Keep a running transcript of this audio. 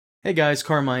Hey guys,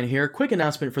 Carmine here. Quick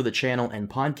announcement for the channel and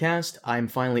podcast. I'm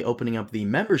finally opening up the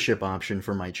membership option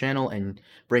for my channel and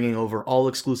bringing over all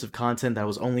exclusive content that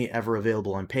was only ever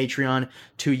available on Patreon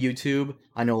to YouTube.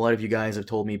 I know a lot of you guys have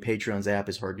told me Patreon's app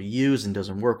is hard to use and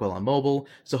doesn't work well on mobile,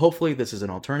 so hopefully this is an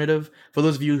alternative. For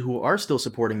those of you who are still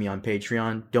supporting me on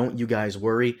Patreon, don't you guys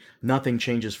worry. Nothing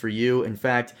changes for you. In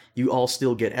fact, you all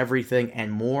still get everything and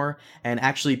more. And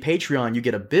actually, Patreon, you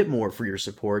get a bit more for your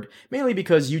support, mainly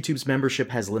because YouTube's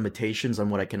membership has limitations on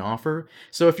what I can offer.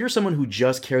 So if you're someone who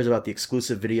just cares about the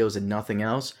exclusive videos and nothing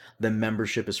else, then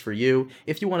membership is for you.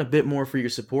 If you want a bit more for your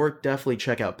support, definitely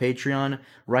check out Patreon.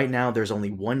 Right now, there's only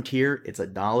one tier, it's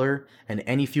 $1, and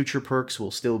any future perks will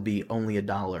still be only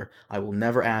 $1. I will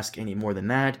never ask any more than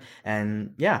that.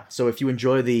 And yeah, so if you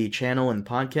enjoy the channel and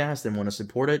podcast and want to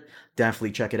support it,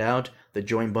 definitely check it out. The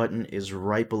join button is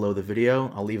right below the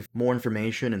video. I'll leave more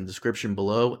information in the description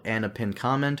below and a pinned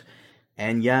comment.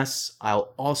 And yes,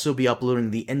 I'll also be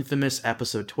uploading the infamous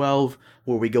episode 12,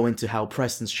 where we go into how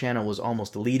Preston's channel was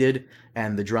almost deleted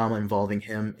and the drama involving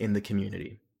him in the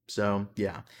community. So,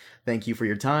 yeah, thank you for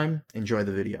your time. Enjoy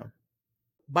the video.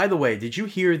 By the way, did you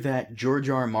hear that George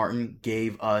R. R. Martin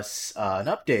gave us an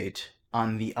update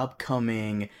on the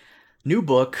upcoming new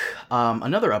book?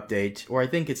 Another update, or I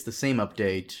think it's the same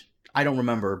update. I don't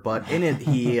remember, but in it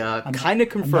he kind of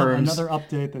confirms. Another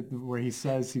update where he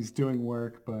says he's doing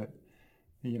work, but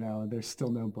there's still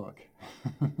no book.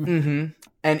 Mm-hmm.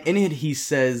 And in it, he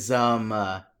says, he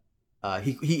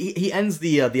ends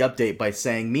the update by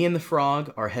saying, "Me and the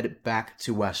Frog are headed back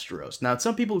to Westeros." Now,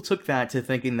 some people took that to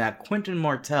thinking that Quentin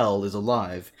Martell is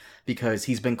alive because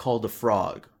he's been called a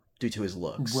frog due to his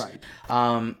looks. Right.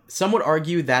 Some would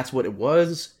argue that's what it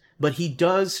was, but he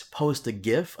does post a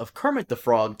GIF of Kermit the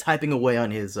Frog typing away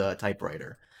on his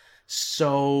typewriter.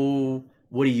 So,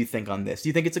 what do you think on this? Do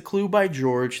you think it's a clue by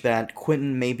George that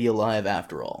Quentin may be alive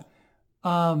after all?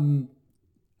 Um,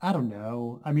 I don't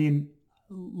know. I mean,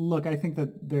 look, I think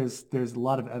that there's a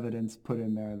lot of evidence put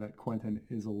in there that Quentin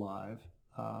is alive.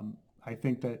 I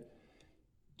think that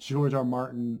George R. R.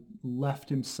 Martin left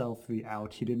himself the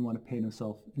out. He didn't want to paint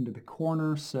himself into a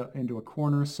corner,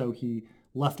 so he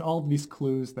left all of these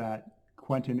clues that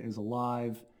Quentin is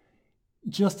alive,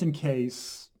 just in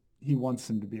case he wants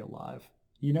him to be alive.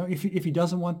 If he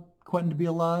doesn't want Quentin to be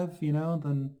alive,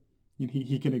 then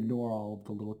he can ignore all of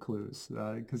the little clues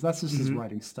because that's just his Mm-hmm.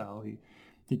 writing style.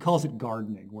 He calls it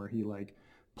gardening, where he like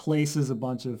places a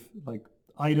bunch of like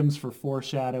items for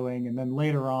foreshadowing, and then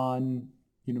later on,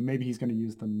 maybe he's going to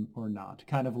use them or not.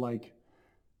 Kind of like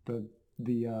the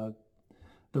the uh,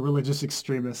 the religious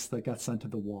extremists that got sent to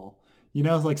the wall.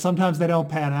 Like sometimes they don't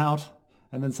pan out,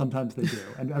 and then sometimes they do,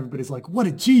 and everybody's like, "What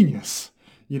a genius!"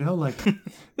 You know, like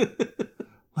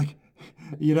like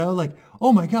like,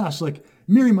 oh my gosh, like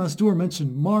Miri Mazdur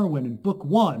mentioned Marwyn in book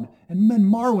 1, and then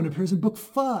Marwyn appears in book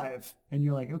 5, and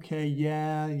you're like, okay,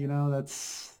 yeah,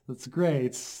 that's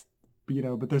great,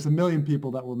 but there's a million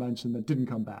people that were mentioned that didn't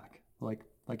come back, like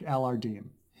Al Ardim.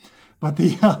 But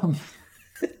the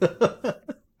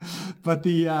but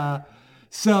the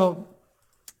so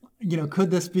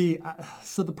could this be?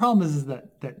 So the problem is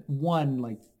that one,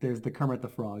 like, there's the Kermit the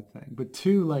Frog thing, but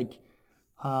two, like,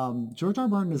 George R. R.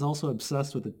 Martin is also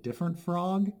obsessed with a different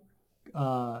frog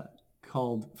uh,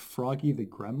 called Froggy the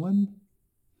Gremlin.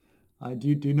 Do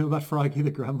you know about Froggy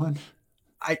the Gremlin?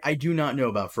 I do not know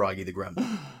about Froggy the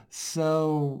Gremlin.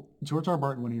 So George R. R.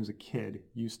 Martin, when he was a kid,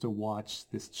 used to watch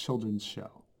this children's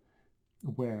show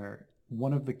where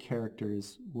one of the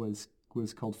characters was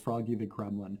called Froggy the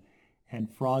Gremlin, and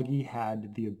Froggy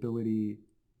had the ability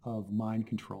of mind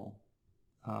control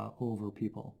over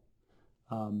people.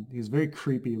 He was a very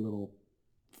creepy little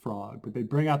frog, but they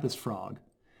bring out this frog,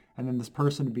 and then this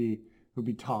person would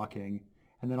be talking,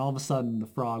 and then all of a sudden the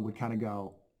frog would kind of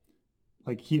go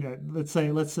like, let's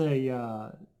say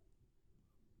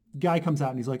guy comes out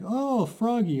and he's like, "Oh,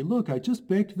 Froggy, look, I just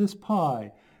baked this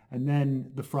pie," and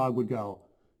then the frog would go,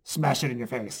 "Smash it in your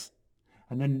face,"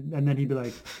 and then he'd be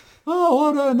like,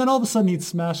 "Oh," and then all of a sudden he'd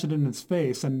smash it in his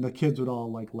face, and the kids would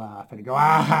all like laugh, and he'd go,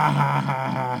 "Ah ha ha ha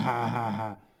ha ha ha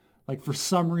ha." Like, for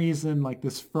some reason, like,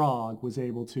 this frog was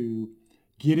able to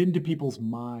get into people's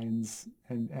minds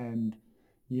and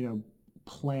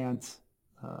plant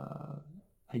uh,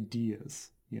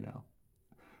 ideas,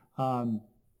 um,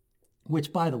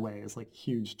 which, by the way, is like a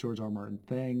huge George R. R. Martin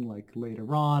thing. Like,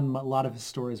 later on, a lot of his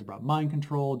stories are about mind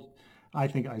control. I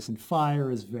think Ice and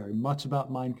Fire is very much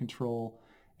about mind control,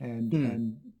 and Hmm.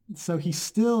 and so he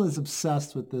still is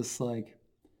obsessed with this, like,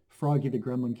 Froggy the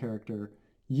Gremlin character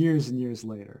years and years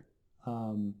later.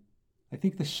 Um, I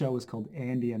think the show was called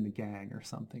Andy and the Gang or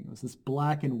something. It was this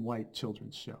black and white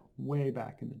children's show way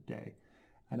back in the day.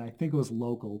 and I think it was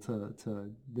local to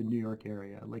the New York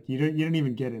area. Like you didn't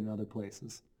even get it in other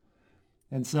places.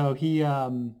 And so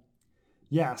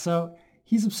so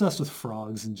he's obsessed with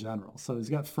frogs in general. So he's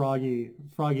got Froggy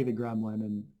the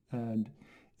Gremlin, and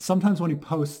sometimes when he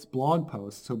posts blog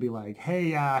posts, he'll be like,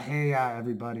 hey,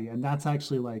 everybody. And that's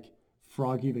actually like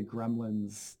Froggy the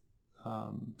Gremlin's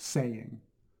saying.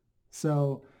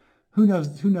 So who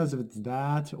knows if it's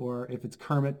that or if it's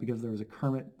Kermit because there was a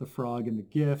Kermit the Frog in the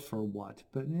GIF or what.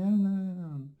 But yeah,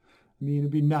 no. I mean,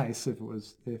 it'd be nice if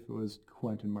it was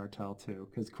Quentin Martell too,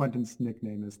 because Quentin's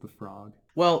nickname is the Frog.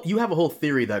 Well, you have a whole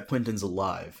theory that Quentin's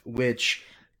alive, which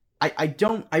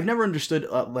I've never understood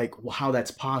like how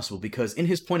that's possible, because in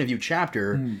his point of view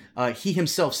chapter, he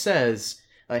himself says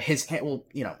his hand,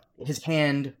 his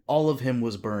hand, all of him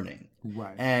was burning.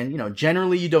 Right. And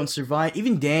generally you don't survive.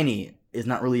 Even Danny is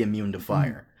not really immune to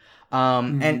fire.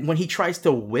 And when he tries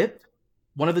to whip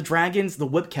one of the dragons, the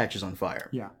whip catches on fire.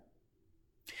 Yeah.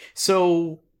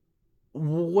 So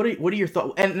what are your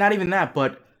thoughts? And not even that,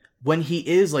 but when he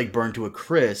is like burned to a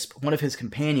crisp, one of his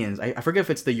companions, I forget if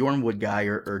it's the Yornwood guy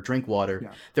or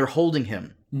Drinkwater, they're holding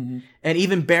him. And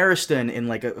even Barristan in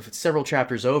like several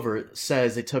chapters over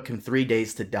says it took him 3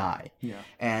 days to die. Yeah.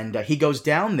 And he goes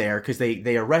down there because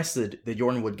they arrested the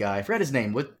Yornwood guy. I forgot his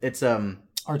name. It's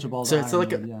Archibald. So it's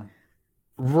like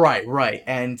right.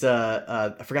 And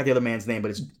I forgot the other man's name,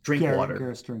 but it's Drinkwater.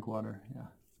 Garrus Drinkwater. Yeah.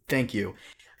 Thank you.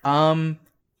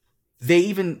 They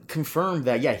even confirmed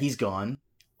that he's gone.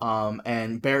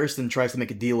 And Barristan tries to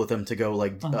make a deal with him to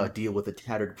go deal with the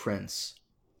Tattered Prince.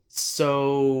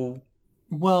 So,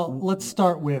 well, let's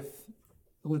start with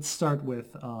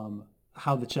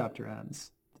how the chapter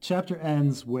ends. The chapter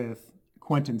ends with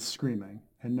Quentin screaming,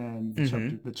 and then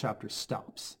the chapter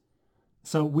stops.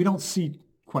 So we don't see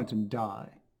Quentin die.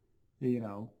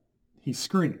 He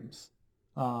screams,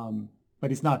 but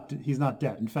he's not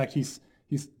dead. In fact, he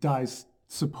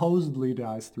supposedly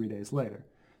dies 3 days later.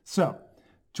 So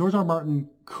George R. R. Martin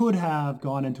could have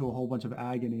gone into a whole bunch of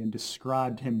agony and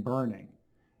described him burning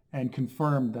and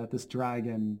confirmed that this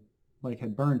dragon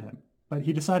had burned him. But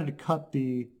he decided to cut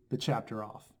the chapter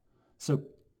off. So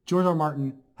George R. R.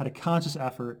 Martin had a conscious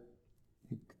effort,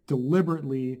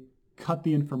 deliberately cut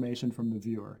the information from the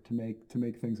viewer to make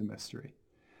things a mystery.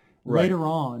 Right. Later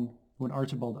on, when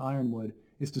Archibald Ironwood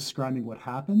is describing what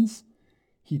happens,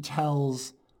 he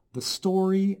tells the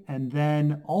story, and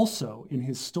then also in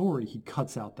his story, he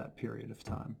cuts out that period of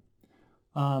time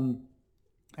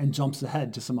and jumps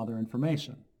ahead to some other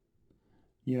information.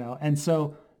 And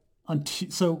so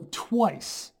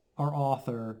twice our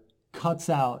author cuts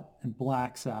out and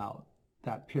blacks out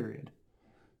that period.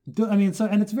 I mean,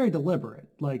 and it's very deliberate.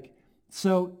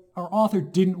 So our author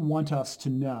didn't want us to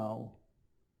know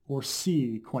or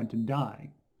see Quentin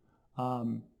dying.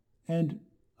 And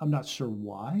I'm not sure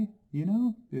why,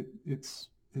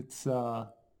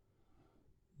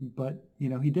 but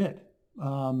he did.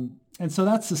 And so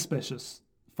that's suspicious,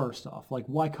 first off.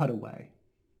 Why cut away?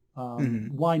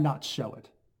 Why not show it?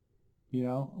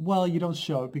 Well, you don't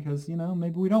show it because,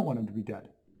 maybe we don't want him to be dead.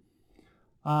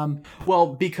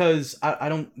 Well, because I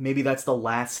don't, maybe that's the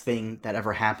last thing that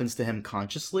ever happens to him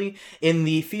consciously. In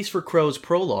the Feast for Crows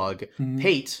prologue,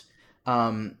 Pate,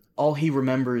 all he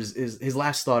remembers is his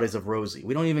last thought is of Rosie.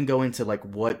 We don't even go into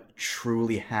what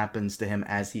truly happens to him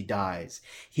as he dies.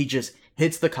 He just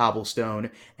hits the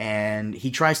cobblestone and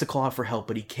he tries to call out for help,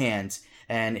 but he can't.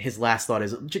 And his last thought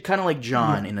is kind of like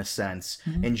John in a sense,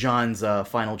 in John's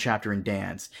final chapter in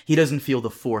Dance. He doesn't feel the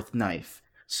fourth knife.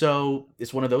 So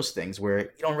it's one of those things where you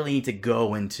don't really need to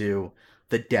go into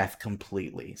the death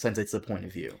completely, since it's the point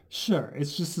of view. Sure,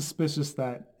 it's just suspicious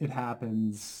that it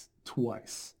happens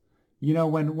twice.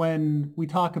 When we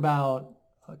talk about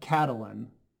Catelyn,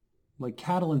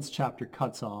 Catelyn's chapter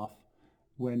cuts off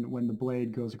when the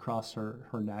blade goes across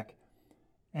her neck.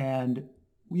 And,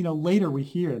 later we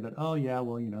hear that,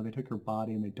 they took her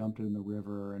body and they dumped it in the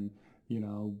river. And,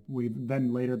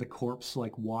 then later the corpse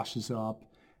washes up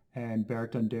and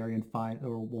Beric Dondarrion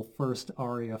first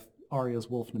Arya's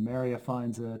Wolf Nymeria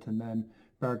finds it, and then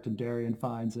Beric Dondarrion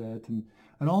finds it. And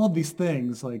all of these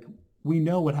things, we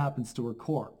know what happens to her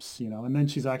corpse, and then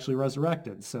she's actually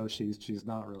resurrected, so she's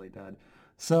not really dead.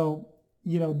 So,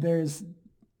 there's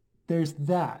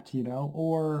that,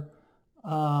 or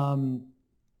I'm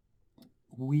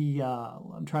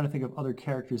trying to think of other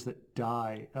characters that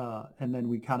die, and then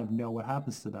we kind of know what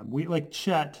happens to them.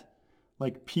 Chet,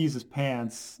 pees his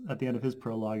pants at the end of his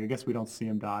prologue. I guess we don't see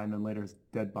him die, and then later his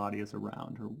dead body is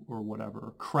around, or whatever.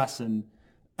 Or Cresson,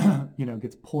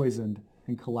 gets poisoned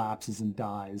and collapses and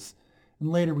dies.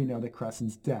 And later we know that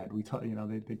Cresson's dead.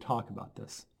 They talk about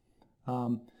this.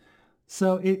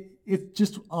 So it's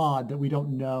just odd that we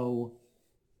don't know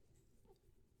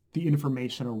the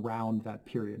information around that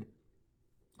period.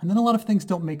 And then a lot of things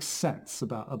don't make sense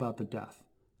about the death.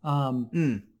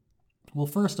 Well,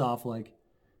 first off, like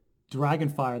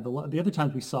Dragonfire, the other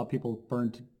times we saw people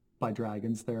burned by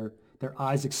dragons, their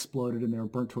eyes exploded and they were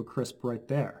burnt to a crisp right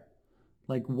there.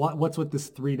 Like what's with this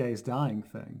 3 days dying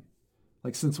thing?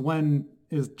 Like since when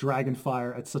is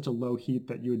Dragonfire at such a low heat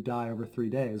that you would die over 3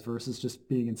 days versus just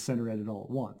being incinerated all at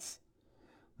once?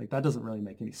 Like that doesn't really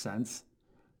make any sense.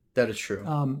 That is true.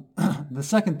 The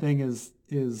second thing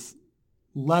is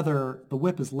leather. The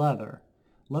whip is leather.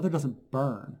 Leather doesn't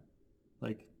burn.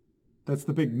 Like that's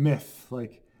the big myth.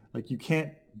 Like you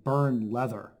can't burn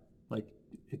leather. Like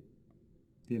it,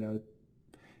 you know.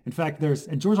 In fact,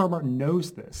 and George R. R. Martin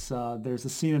knows this. There's a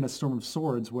scene in A Storm of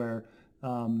Swords where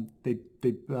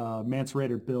Mance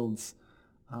Rayder builds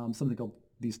something called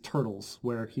these turtles,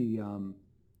 where he,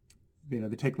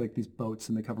 they take like these boats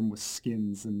and they cover them with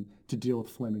skins and to deal with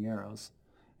flaming arrows,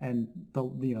 and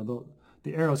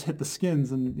the arrows hit the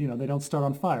skins and they don't start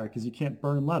on fire because you can't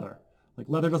burn leather. Like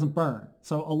leather doesn't burn,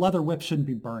 so a leather whip shouldn't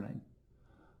be burning.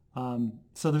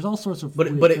 So there's all sorts of but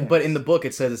in the book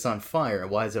it says it's on fire.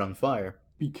 Why is it on fire?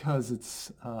 Because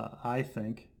it's I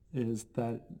think is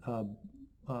that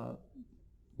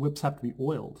whips have to be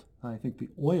oiled. I think the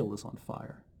oil is on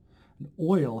fire. And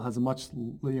oil has a much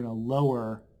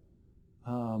lower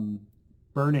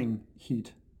burning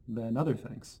heat than other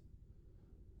things.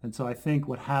 And so I think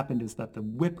what happened is that the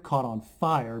whip caught on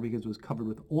fire because it was covered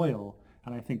with oil,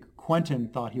 and I think Quentin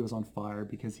thought he was on fire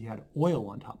because he had oil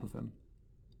on top of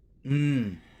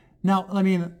him. Now, I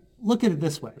mean, look at it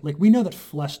this way. Like, we know that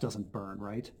flesh doesn't burn,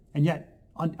 right? And yet,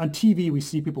 on TV, we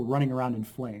see people running around in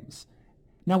flames.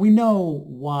 Now, we know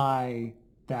why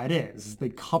that is. They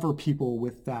cover people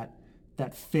with that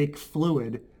fake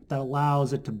fluid that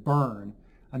allows it to burn,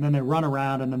 and then they run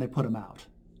around and then they put them out,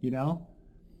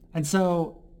 And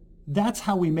so that's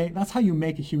how you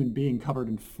make a human being covered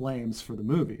in flames for the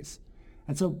movies.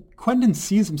 And so Quentin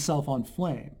sees himself on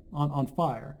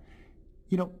fire.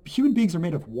 Human beings are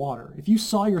made of water. If you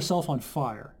saw yourself on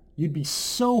fire, you'd be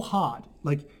so hot,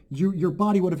 like your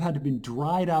body would have had to be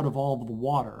dried out of all of the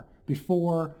water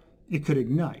before it could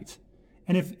ignite.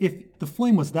 And if the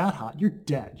flame was that hot, you're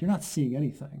dead. You're not seeing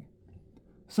anything.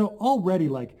 So already,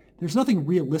 there's nothing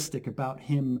realistic about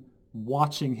him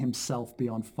watching himself be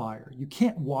on fire. You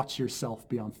can't watch yourself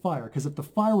be on fire, because if the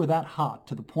fire were that hot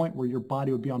to the point where your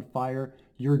body would be on fire,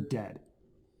 you're dead.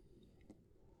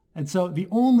 And so the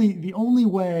only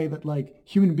way that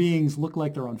human beings look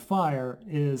like they're on fire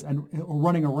or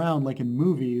running around like in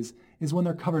movies is when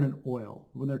they're covered in oil,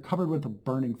 when they're covered with a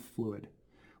burning fluid,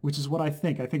 which is what I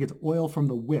think. I think it's oil from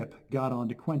the whip got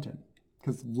onto Quentin,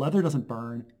 because leather doesn't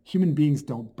burn, human beings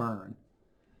don't burn.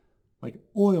 Like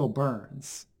oil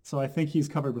burns. So I think he's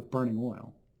covered with burning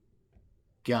oil.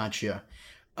 Gotcha.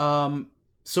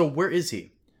 So where is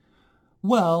he?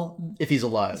 Well, if he's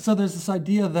alive. So there's this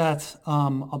idea that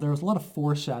there was a lot of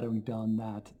foreshadowing done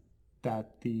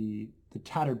that the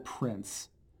Tattered Prince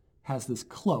has this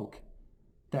cloak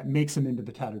that makes him into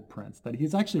the Tattered Prince. That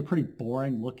he's actually a pretty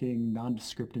boring-looking,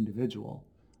 nondescript individual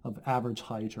of average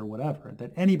height or whatever.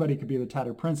 That anybody could be the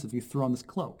Tattered Prince if you threw on this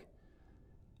cloak.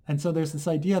 And so there's this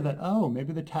idea that,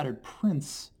 maybe the Tattered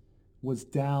Prince was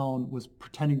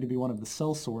pretending to be one of the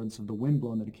sellswords of the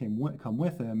Windblown that had come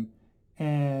with him.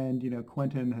 And,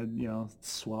 Quentin had,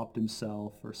 swapped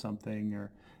himself or something,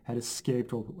 or had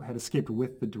escaped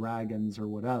with the dragons or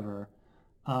whatever,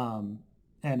 and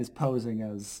is posing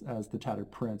as the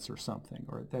Tattered Prince or something,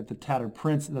 or that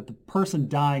the person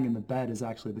dying in the bed is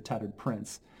actually the Tattered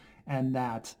Prince, and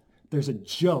that there's a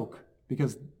joke,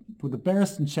 because the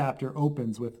Barristan chapter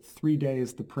opens with 3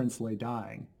 days the prince lay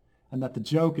dying, and that the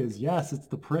joke is, yes, it's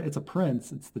a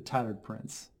prince, it's the Tattered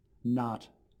Prince, not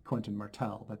Quentin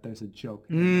Martell, that there's a joke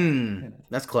in it.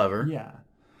 That's clever. Yeah.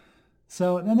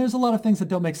 So then there's a lot of things that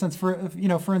don't make sense. For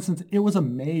instance, it was a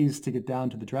maze to get down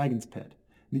to the Dragon's Pit.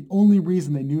 The only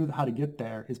reason they knew how to get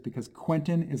there is because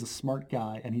Quentin is a smart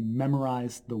guy and he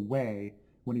memorized the way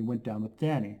when he went down with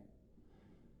Dany.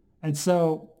 And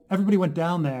so everybody went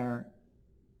down there,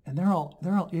 and they're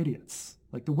all idiots.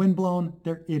 Like the Windblown,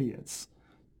 they're idiots.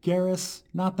 Garrus,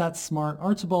 not that smart.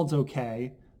 Archibald's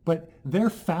okay. But they're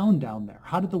found down there.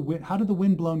 How did the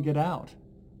Windblown get out?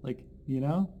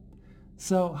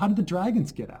 So how did the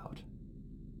dragons get out?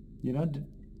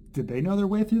 Did they know their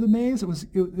way through the maze? It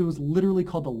was literally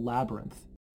called the Labyrinth.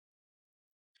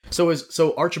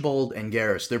 So Archibald and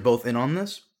Garrus, they're both in on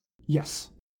this? Yes.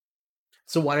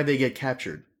 So why did they get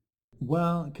captured?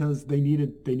 Well, because they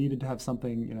needed to have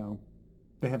something.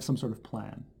 They have some sort of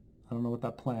plan. I don't know what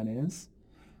that plan is.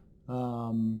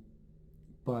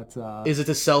 But Is it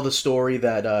to sell the story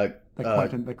that that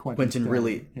Quentin's Quentin dead.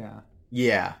 really? Yeah.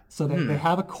 Yeah. So they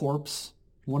have a corpse,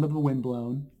 one of the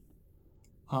windblown,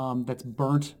 that's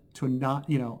burnt to not,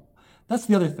 that's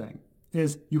the other thing,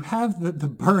 is you have the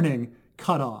burning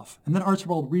cut off, and then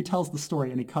Archibald retells the story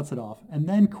and he cuts it off, and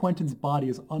then Quentin's body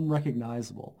is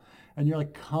unrecognizable. And you're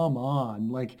like, come on,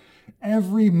 like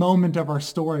every moment of our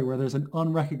story where there's an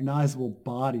unrecognizable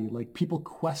body, like people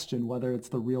question whether it's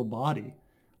the real body.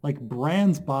 Like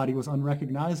Bran's body was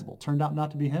unrecognizable, turned out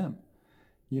not to be him.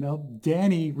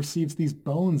 Danny receives these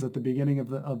bones at the beginning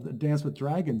of the Dance with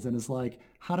Dragons and is like,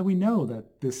 how do we know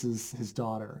that this is his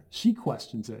daughter? She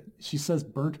questions it. She says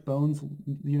burnt bones,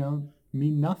 mean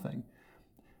nothing.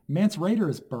 Mance Rayder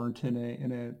is burnt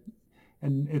and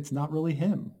it's not really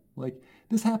him. Like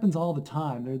this happens all the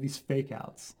time. There are these fake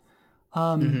outs.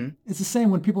 It's the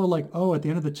same when people are like, oh, at the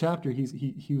end of the chapter,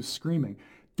 he was screaming.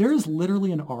 There is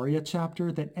literally an Arya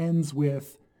chapter that ends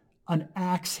with an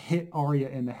axe hit Arya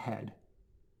in the head.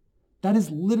 That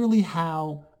is literally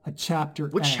how a chapter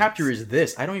ends. Which chapter is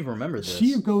this? I don't even remember this.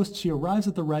 She arrives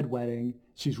at the Red Wedding.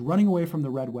 She's running away from the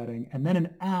Red Wedding, and then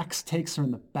an axe takes her in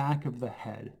the back of the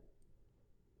head.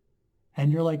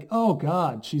 And you're like, oh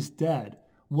God, she's dead.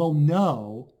 Well,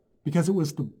 no, because it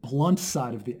was the blunt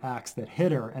side of the axe that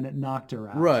hit her and it knocked her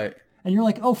out. Right. And you're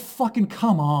like, oh, fucking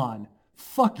come on.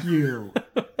 Fuck you.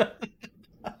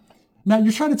 Now,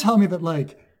 you're trying to tell me that,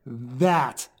 like,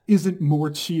 that isn't more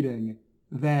cheating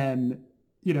than,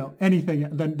 anything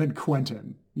than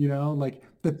Quentin, like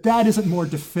that isn't more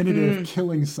definitive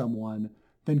killing someone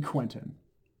than Quentin.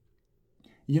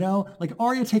 Like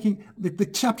Arya taking, the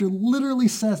chapter literally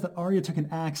says that Arya took an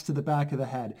axe to the back of the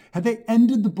head. Had they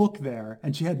ended the book there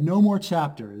and she had no more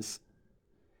chapters,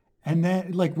 and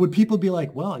then, like, would people be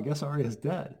like, well, I guess Arya's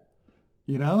dead?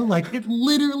 Like it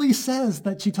literally says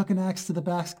that she took an axe to the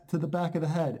back of the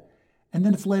head. And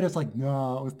then it's like,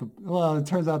 no, it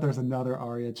turns out there's another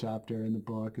Arya chapter in the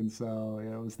book. And so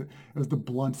it was the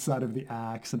blunt side of the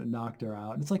axe and it knocked her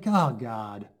out. And it's like, oh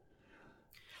God.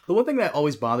 The one thing that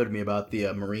always bothered me about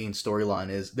the Marine storyline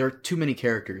is there are too many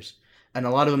characters. And a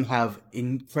lot of them have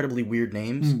incredibly weird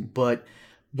names. But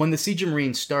when the Siege of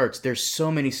Marine starts, there's so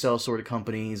many sellsword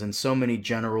companies and so many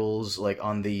generals, like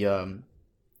on the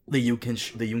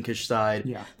Yunkish side.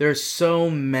 Yeah. There's so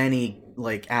many,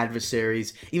 like,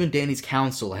 adversaries. Even Danny's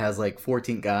council has, like,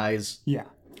 14 guys. Yeah.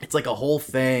 It's like a whole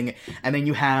thing. And then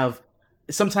you have...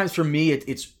 Sometimes for me,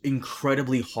 it's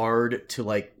incredibly hard to,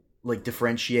 like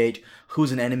differentiate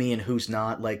who's an enemy and who's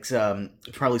not. Like,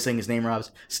 probably saying his name,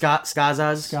 Rob's.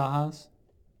 Skahaz?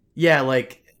 Yeah,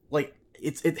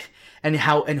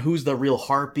 and who's the real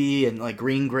Harpy and like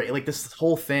Green Gray, like this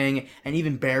whole thing, and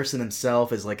even Barristan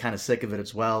himself is like kind of sick of it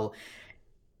as well.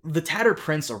 The Tattered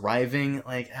Prince arriving,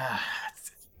 like,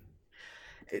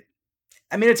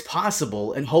 it's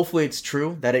possible, and hopefully it's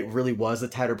true that it really was the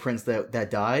Tattered Prince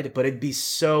that died, but it'd be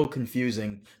so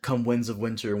confusing come Winds of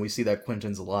Winter and we see that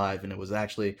Quentin's alive and it was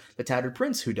actually the Tattered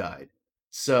Prince who died.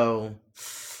 So,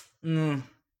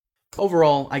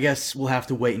 overall, I guess we'll have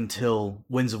to wait until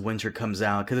Winds of Winter comes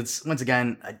out, because it's, once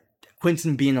again,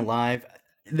 Quentin being alive.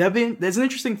 There's an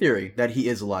interesting theory that he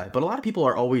is alive, but a lot of people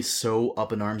are always so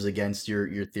up in arms against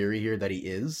your theory here that he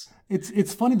is.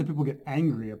 It's funny that people get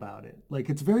angry about it. Like,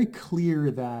 it's very clear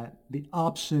that the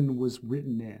option was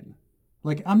written in.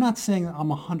 Like, I'm not saying I'm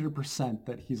 100%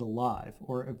 that he's alive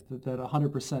or that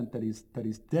 100% that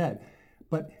he's dead,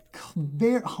 but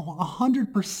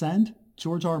 100%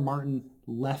 George R. R. Martin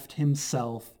left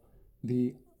himself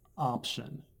the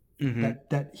option.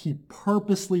 That he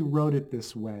purposely wrote it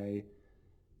this way,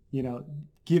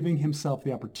 giving himself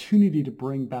the opportunity to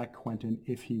bring back Quentin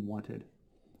if he wanted.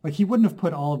 Like, he wouldn't have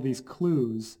put all of these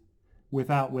clues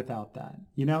without that.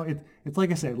 It's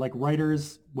like I say, like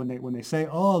writers, when they say,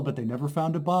 oh, but they never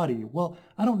found a body. Well,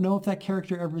 I don't know if that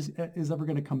character is ever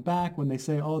going to come back when they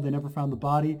say, oh, they never found the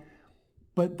body.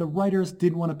 But the writers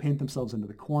didn't want to paint themselves into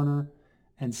the corner,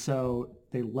 and so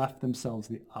they left themselves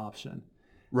the option.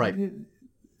 Right.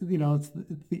 It's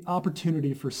the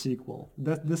opportunity for sequel.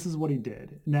 This is what he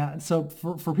did. Now, so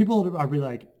for people to be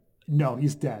like, no,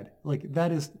 he's dead. Like,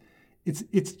 that is,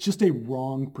 it's just a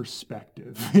wrong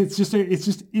perspective. It's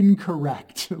just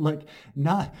incorrect. Like,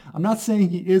 I'm not saying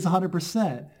he is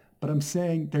 100%, but I'm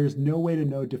saying there's no way to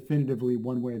know definitively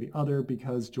one way or the other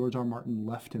because George R. R. Martin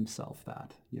left himself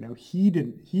that.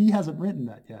 He hasn't written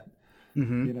that yet.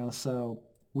 So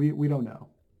we don't know.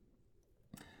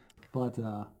 But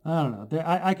I don't know.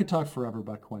 I could talk forever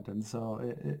about Quentin. So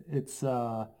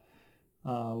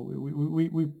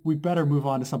we better move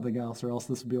on to something else, or else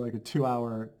this would be like a two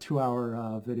hour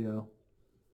video.